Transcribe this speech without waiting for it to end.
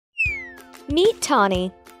Meet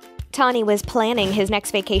Tawny. Tawny was planning his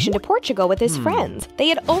next vacation to Portugal with his friends. They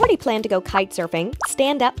had already planned to go kite surfing,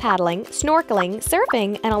 stand-up paddling, snorkeling,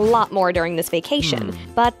 surfing, and a lot more during this vacation.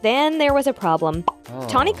 But then there was a problem.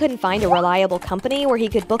 Tawny couldn't find a reliable company where he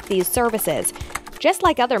could book these services. Just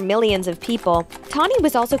like other millions of people, Tawny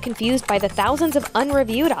was also confused by the thousands of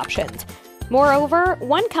unreviewed options. Moreover,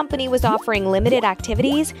 one company was offering limited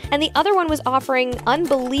activities, and the other one was offering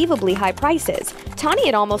unbelievably high prices. Tawny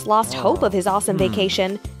had almost lost hope of his awesome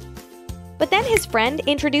vacation. But then his friend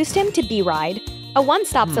introduced him to Beride, a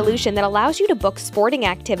one-stop solution that allows you to book sporting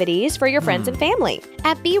activities for your friends and family.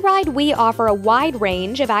 At Beride, we offer a wide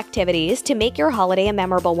range of activities to make your holiday a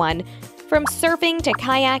memorable one. From surfing to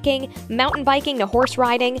kayaking, mountain biking to horse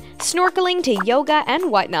riding, snorkeling to yoga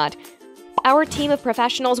and whatnot. Our team of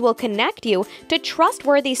professionals will connect you to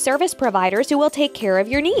trustworthy service providers who will take care of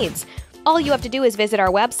your needs. All you have to do is visit our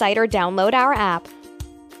website or download our app.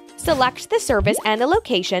 Select the service and the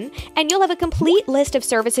location, and you'll have a complete list of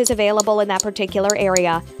services available in that particular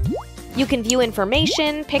area. You can view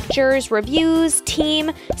information, pictures, reviews,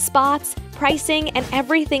 team, spots, pricing, and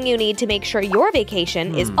everything you need to make sure your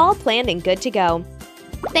vacation is all planned and good to go.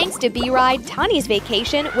 Thanks to Beride, Tawny's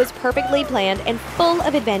vacation was perfectly planned and full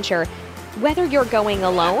of adventure. Whether you're going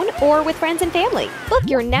alone or with friends and family, book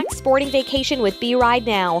your next sporting vacation with Beride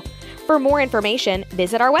now. For more information,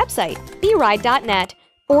 visit our website, beride.net,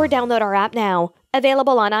 or download our app now.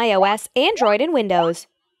 Available on iOS, Android, and Windows.